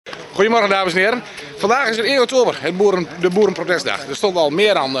Goedemorgen dames en heren. Vandaag is het 1 oktober, de boerenprotestdag. Er stond al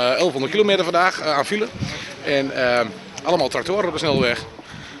meer dan 1100 kilometer vandaag aan file. En allemaal tractoren op de snelweg.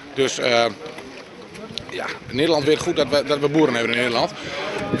 Dus ja, Nederland weet goed dat we boeren hebben in Nederland.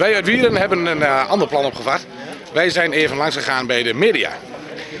 Wij uit Wieren hebben een ander plan opgevat. Wij zijn even langs gegaan bij de media.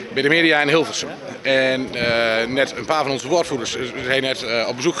 Bij de media in Hilversum. En net een paar van onze woordvoerders zijn net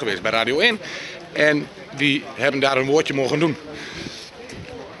op bezoek geweest bij Radio 1. En die hebben daar een woordje mogen doen.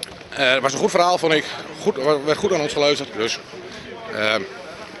 Het was een goed verhaal, vond ik. Er werd goed aan ons geluisterd. Dus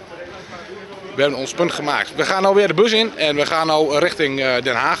we hebben ons punt gemaakt. We gaan nou weer de bus in en we gaan nou richting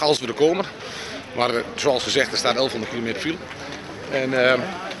Den Haag als we er komen. Maar zoals gezegd, er staat 1100 kilometer file. En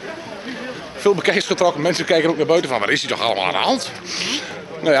veel bekijks getrokken. Mensen kijken ook naar buiten van, wat is hier toch allemaal aan de hand?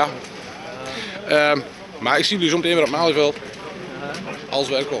 Nou ja. Maar ik zie jullie zo meteen weer op mijn Malieveld als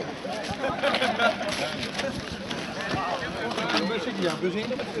we er komen. Ja, bus in.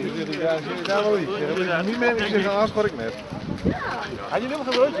 Daar wel niet. Niet meer, ik zeg een afspraak met. Had je nog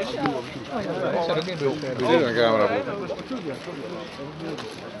geen broodjes? Ja, ik zet ook in beeld. Er zit een camera op.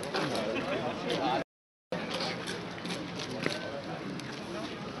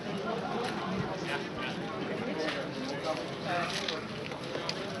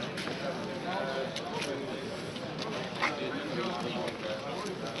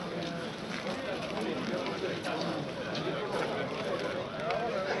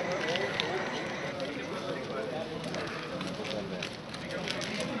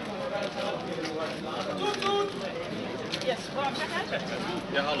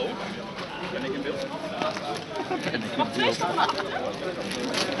 Ja, hallo. Ben ik in beeld?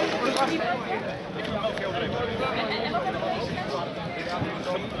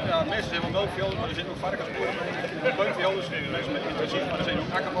 Ja, mensen zijn wel melkveehouders, maar er zijn ook varkensboeren, pluimveehouders, mensen met intensief, maar er zijn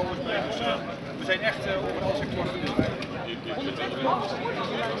ook akkerbouwers bij. Dus we zijn echt overal sectoren.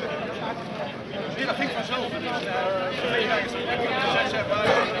 Nee, dat ging vanzelf.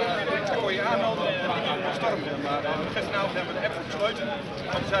 Dan kon je aanmelden en stormen. Maar gisteravond hebben we de app voor gesloten,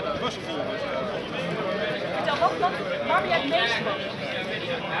 maar er zaten bussen vol. Dus, vertel, waar ben jij het meest van?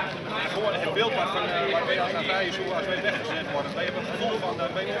 gewoon het beeld waar wij aan het rijden zo als wij weggezet worden. Wij hebben het gevoel van dat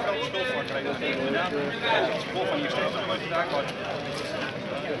wij overal de schuld van krijgen. Het gevoel van hier steeds nooit gedaan wordt.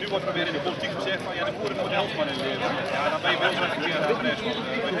 Nu wordt er weer in de politiek gezegd van ja, de boeren moeten helft van in leren. Ja, dan ben je wel zo'n verkeer naar de rest.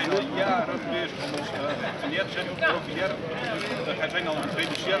 Wij zijn al jaren bezig om ons te zetten, te profileren. Wij zijn al te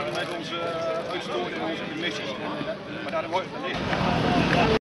reduceren met onze uitstoot en onze emissies. Maar daar wordt het niet.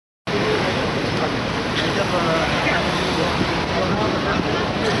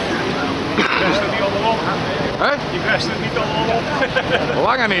 Je krijgt het niet allemaal op. Je krijgt het niet allemaal op.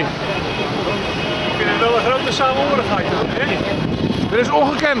 Langer niet. Ik vind het wel een grote samenhorigheid. Dit is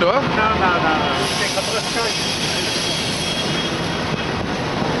ongekend hoor. Nou. Ik ga er even kijken.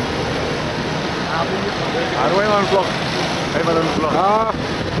 Ja, doe even aan de vlog. Even aan de vlog. Ah,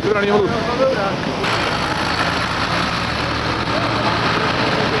 doe dat niet meer goed.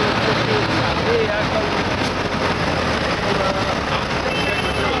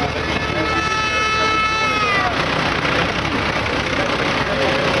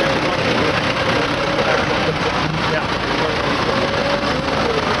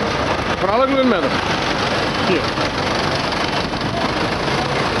 Van alle momenten. Hier.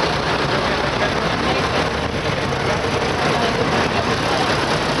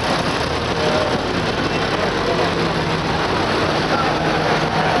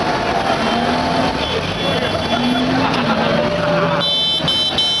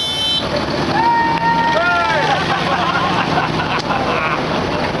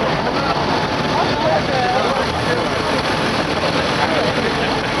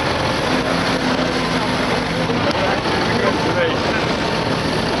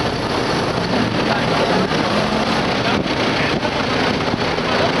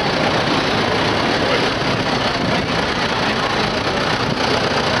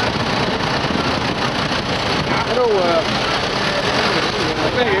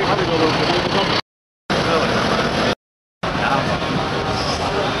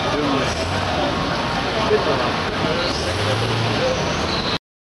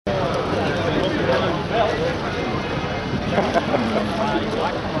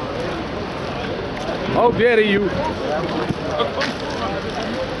 How dare you?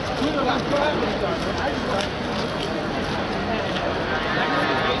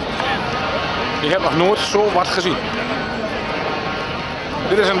 Ik heb nog nooit zo wat gezien.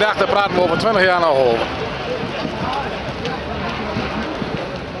 Dit is een dag, daar praten we over 20 jaar nog over.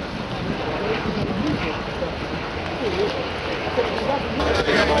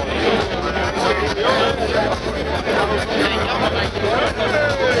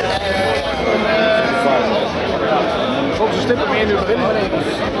 1 uur beginnen we denk ik.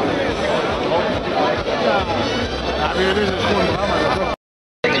 Ja, dit is een gewoon programma.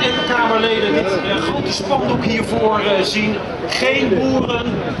 Kamerleden dit grote spandoek hiervoor zien. Geen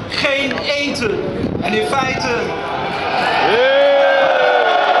boeren, geen eten. En in feite...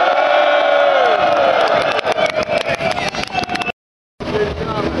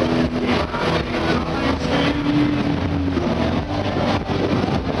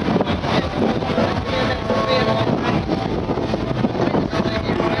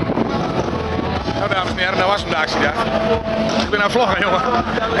 Nou dames en heren, dat was hem de actiedag. Ik ben aan het vloggen jongen.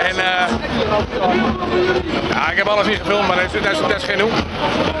 En ja, ik heb alles niet gefilmd, maar dat is geen doen.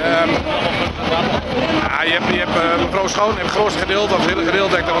 Ja, je hebt mevrouw Schoon, het grootste gedeelte, of het hele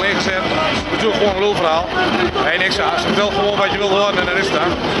gedeelte heb ik er al ingezet. Natuurlijk gewoon een lulverhaal. Nee, niks aan. Ze vertelt gewoon wat je wilt horen en dat is het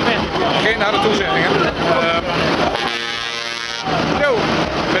dan. Geen harde toezeggingen. Yo,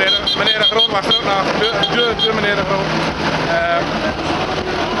 meneer de Groot, wacht er ook nog. De meneer de Groot.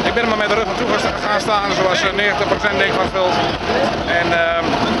 Ik ben er maar met de rug naartoe gaan staan, zoals 90% denk ik van het veld. En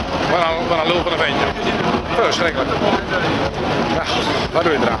wat een lul van een ventje. Verschrikkelijk. Ja, wat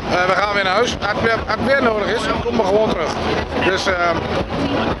doe je eraan? We gaan weer naar huis. Als het weer nodig is, kom maar gewoon terug. Dus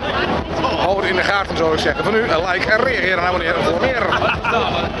hou het in de gaten, zou ik zeggen. Voor nu, like en reageer en abonneren voor meer.